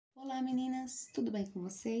Olá meninas, tudo bem com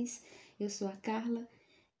vocês? Eu sou a Carla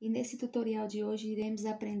e nesse tutorial de hoje iremos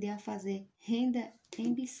aprender a fazer renda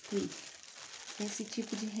em biscuit. Esse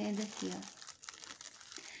tipo de renda aqui, ó.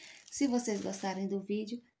 Se vocês gostarem do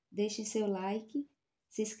vídeo, deixe seu like,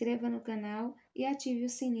 se inscreva no canal e ative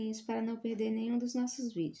os sininhos para não perder nenhum dos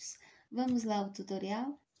nossos vídeos. Vamos lá ao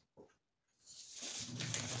tutorial?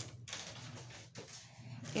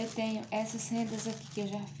 Eu tenho essas rendas aqui que eu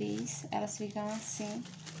já fiz, elas ficam assim.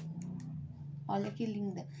 Olha que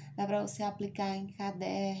linda, dá para você aplicar em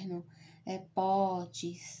caderno,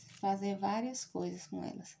 potes, fazer várias coisas com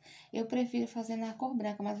elas. Eu prefiro fazer na cor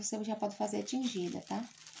branca, mas você já pode fazer tingida, tá?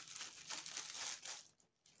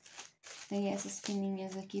 Tem essas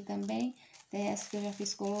fininhas aqui também, tem essa que eu já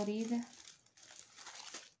fiz colorida,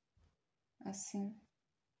 assim.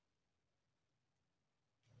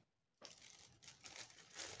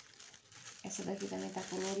 Essa daqui também tá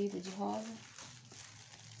colorida de rosa.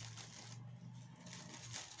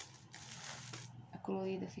 A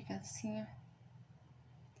colorida fica assim, ó.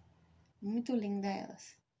 Muito linda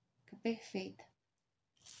elas. Fica perfeita.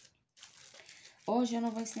 Hoje eu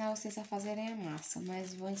não vou ensinar vocês a fazerem a massa,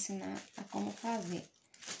 mas vou ensinar a como fazer.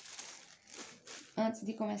 Antes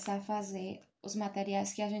de começar a fazer, os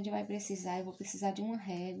materiais que a gente vai precisar, eu vou precisar de uma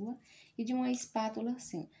régua e de uma espátula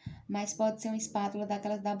assim. Mas pode ser uma espátula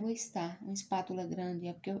daquelas da Blue Star, uma espátula grande,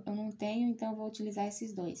 é porque eu não tenho, então eu vou utilizar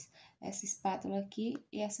esses dois. Essa espátula aqui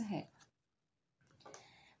e essa régua.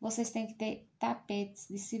 Vocês têm que ter tapetes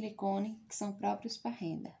de silicone, que são próprios para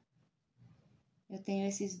renda. Eu tenho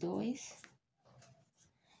esses dois.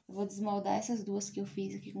 Eu vou desmoldar essas duas que eu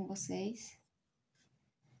fiz aqui com vocês.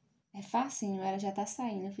 É facinho, ela já tá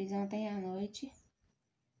saindo. Eu fiz ontem à noite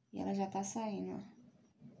e ela já tá saindo, ó.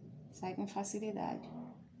 Sai com facilidade.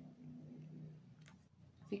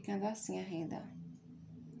 Ficando assim a renda, ó.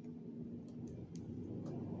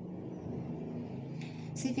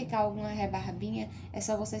 Se ficar alguma rebarbinha, é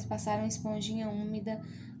só vocês passarem uma esponjinha úmida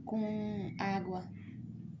com água.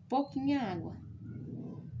 Pouquinha água.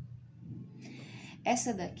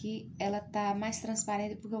 Essa daqui, ela tá mais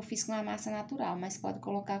transparente porque eu fiz com a massa natural, mas pode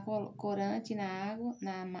colocar corante na água,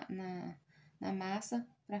 na massa,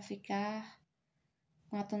 para ficar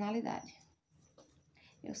com a tonalidade.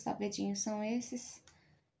 E os tapetinhos são esses.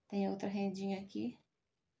 Tem outra rendinha aqui,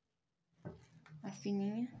 a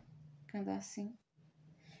fininha, ficando assim.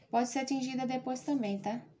 Pode ser tingida depois também,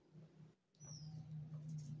 tá?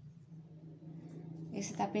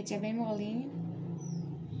 Esse tapete é bem molinho.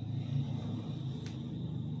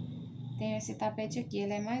 Tem esse tapete aqui,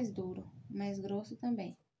 ele é mais duro, mais grosso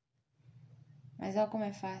também. Mas olha como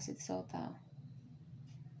é fácil de soltar, ó.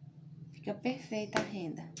 Fica perfeita a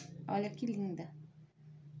renda. Olha que linda.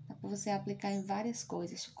 Dá pra você aplicar em várias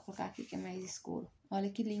coisas. Deixa eu colocar aqui que é mais escuro.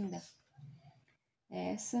 Olha que linda.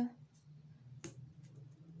 Essa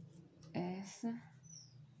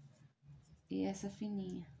e essa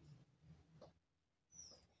fininha.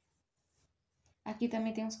 Aqui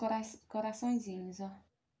também tem uns coraçõezinhos, ó.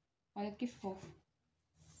 Olha que fofo.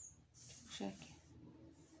 Puxa aqui.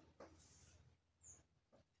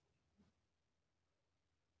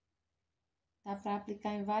 Dá pra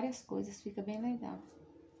aplicar em várias coisas, fica bem legal.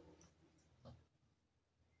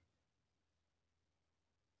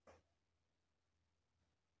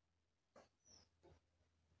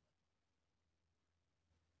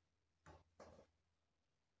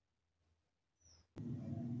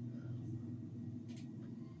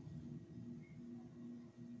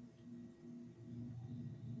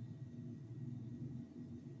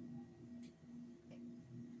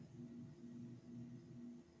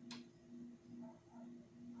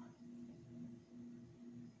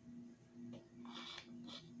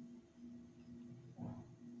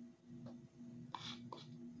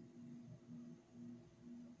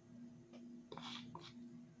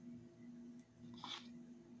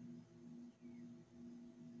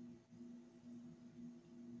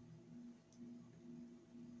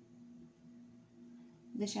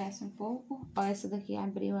 Deixar essa um pouco. Ó, essa daqui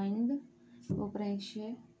abriu ainda. Vou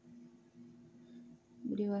preencher.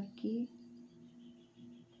 Abriu aqui.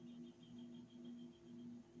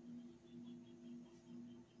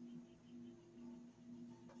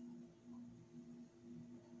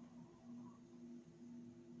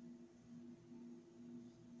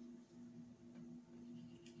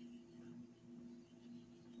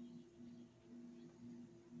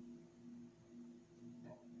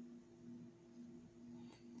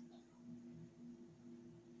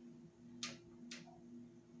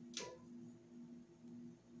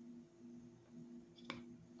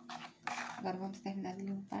 Agora vamos terminar de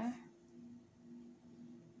limpar,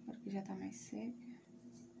 porque já tá mais seca.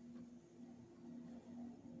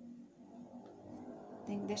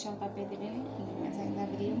 tem que deixar o tapete bem limpinho, mas ainda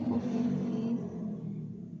abriu um pouquinho aqui,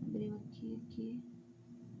 abriu aqui.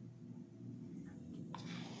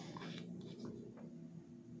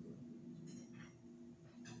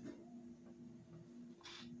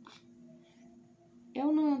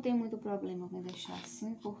 Eu não tenho muito problema com deixar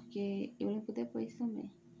assim, porque eu limpo depois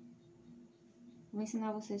também. Vou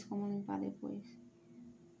ensinar vocês como limpar depois.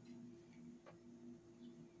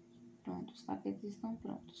 Pronto, os tapetes estão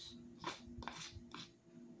prontos.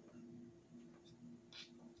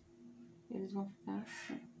 Eles vão ficar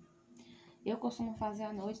assim. Eu costumo fazer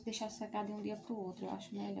à noite e deixar secar de um dia pro outro, eu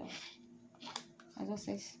acho melhor. Mas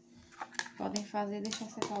vocês podem fazer e deixar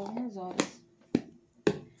secar algumas horas.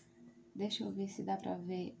 Deixa eu ver se dá pra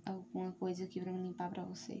ver alguma coisa aqui pra me limpar pra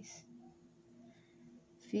vocês.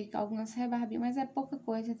 Fica algumas rebarbinhas, mas é pouca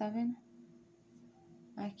coisa, tá vendo?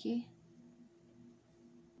 Aqui.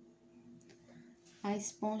 A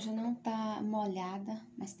esponja não tá molhada,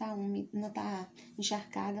 mas tá úmida. Não tá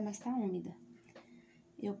encharcada, mas tá úmida.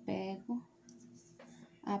 Eu pego,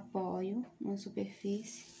 apoio na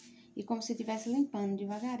superfície e como se estivesse limpando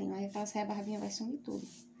devagarinho. Aí aquelas rebarbinhas vai sumir tudo.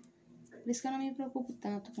 Por isso que eu não me preocupo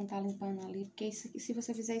tanto com tá limpando ali, porque isso aqui, se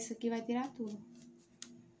você fizer isso aqui, vai tirar tudo.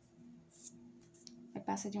 Aí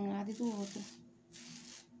passa de um lado e do outro.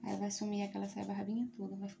 Aí vai sumir aquelas rebarbinhas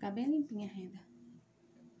tudo. Vai ficar bem limpinha a renda.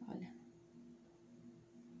 Olha.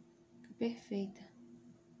 Fica perfeita.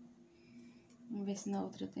 Vamos ver se na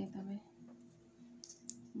outra tem também.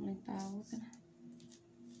 Vamos limpar a outra.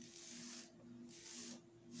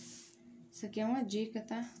 Isso aqui é uma dica,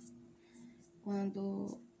 tá?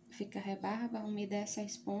 Quando fica rebarba, umedece a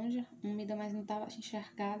esponja, úmida, mas não tá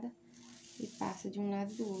encharcada, e passa de um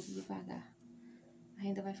lado e do outro devagar. A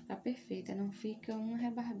renda vai ficar perfeita, não fica uma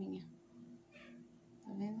rebarbinha.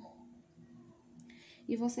 Tá vendo?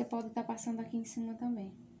 E você pode estar passando aqui em cima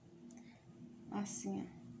também. Assim,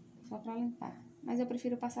 ó. Só pra limpar. Mas eu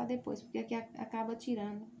prefiro passar depois, porque aqui acaba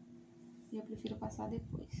tirando. E eu prefiro passar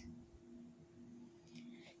depois.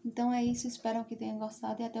 Então é isso, espero que tenham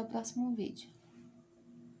gostado e até o próximo vídeo.